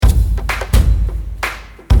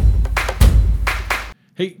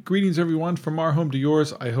Hey, greetings everyone from our home to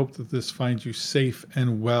yours. I hope that this finds you safe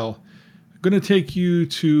and well. I'm going to take you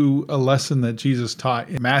to a lesson that Jesus taught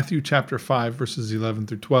in Matthew chapter 5, verses 11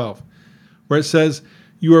 through 12, where it says,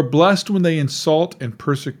 "You are blessed when they insult and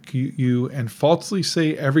persecute you and falsely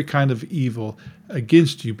say every kind of evil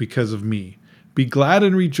against you because of me. Be glad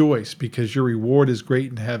and rejoice, because your reward is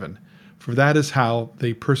great in heaven, for that is how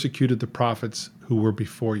they persecuted the prophets who were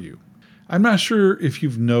before you." I'm not sure if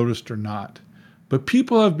you've noticed or not, but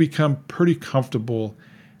people have become pretty comfortable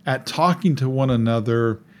at talking to one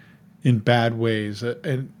another in bad ways,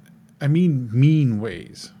 and I mean mean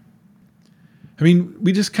ways.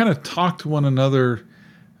 We just kind of talk to one another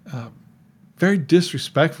very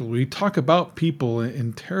disrespectfully. We talk about people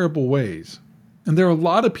in terrible ways. And there are a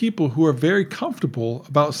lot of people who are very comfortable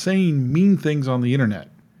about saying mean things on the internet,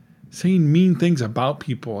 saying mean things about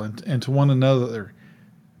people and to one another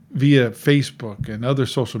via Facebook and other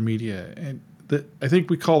social media. And I think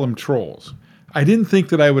we call them trolls. I didn't think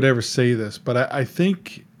that I would ever say this, but I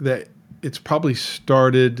think that it's probably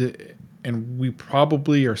started and we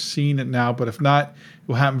probably are seeing it now, but if not, it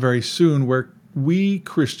will happen very soon, where we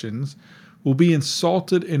Christians will be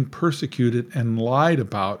insulted and persecuted and lied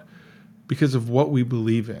about because of what we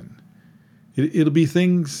believe in. It'll be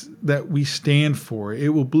things that we stand for.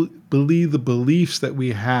 It will be the beliefs that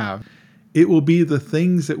we have. It will be the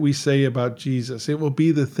things that we say about Jesus. It will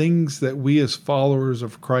be the things that we as followers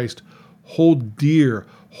of Christ hold dear,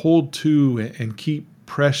 hold to, and keep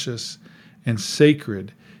precious and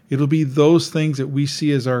sacred. It'll be those things that we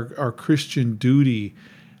see as our Christian duty,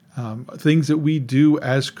 things that we do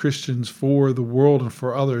as Christians for the world and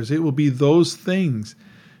for others. It will be those things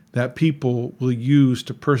that people will use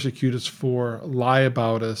to persecute us for, lie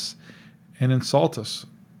about us, and insult us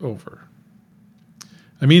over.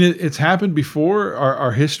 It's happened before.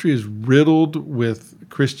 Our history is riddled with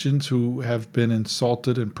Christians who have been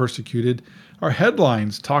insulted and persecuted. Our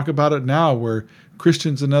headlines talk about it now, where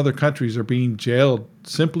Christians in other countries are being jailed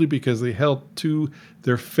simply because they held to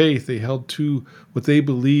their faith. They held to what they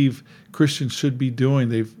believe Christians should be doing.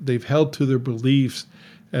 They've held to their beliefs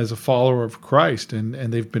as a follower of Christ, and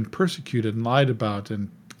they've been persecuted and lied about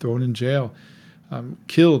and thrown in jail,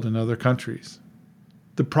 killed in other countries.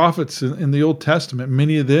 The prophets in the Old Testament,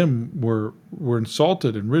 many of them were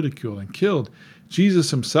insulted and ridiculed and killed.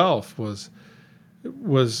 Jesus himself was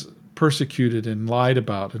persecuted and lied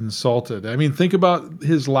about and insulted. Think about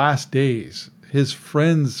his last days. His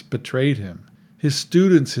friends betrayed him. His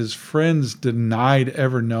students, his friends denied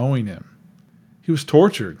ever knowing him. He was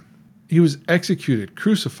tortured. He was executed,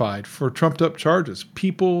 crucified for trumped up charges.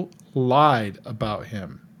 People lied about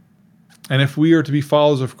him. And if we are to be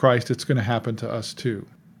followers of Christ, it's going to happen to us too.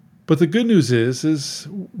 But the good news is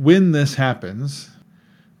when this happens,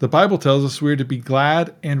 the Bible tells us we're to be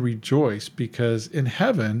glad and rejoice, because in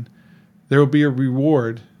heaven there will be a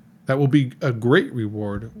reward that will be a great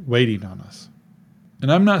reward waiting on us. And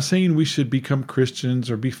I'm not saying we should become Christians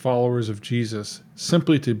or be followers of Jesus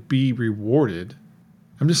simply to be rewarded.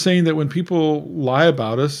 I'm just saying that when people lie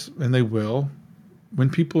about us, and they will, when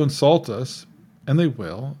people insult us, and they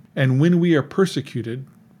will, and when we are persecuted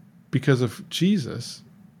because of Jesus,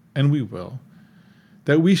 and we will,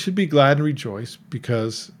 that we should be glad and rejoice,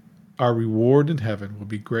 because our reward in heaven will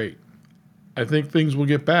be great. I think things will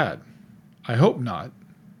get bad. I hope not.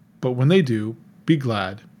 But when they do, be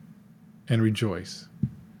glad and rejoice.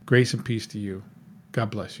 Grace and peace to you. God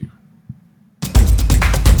bless you.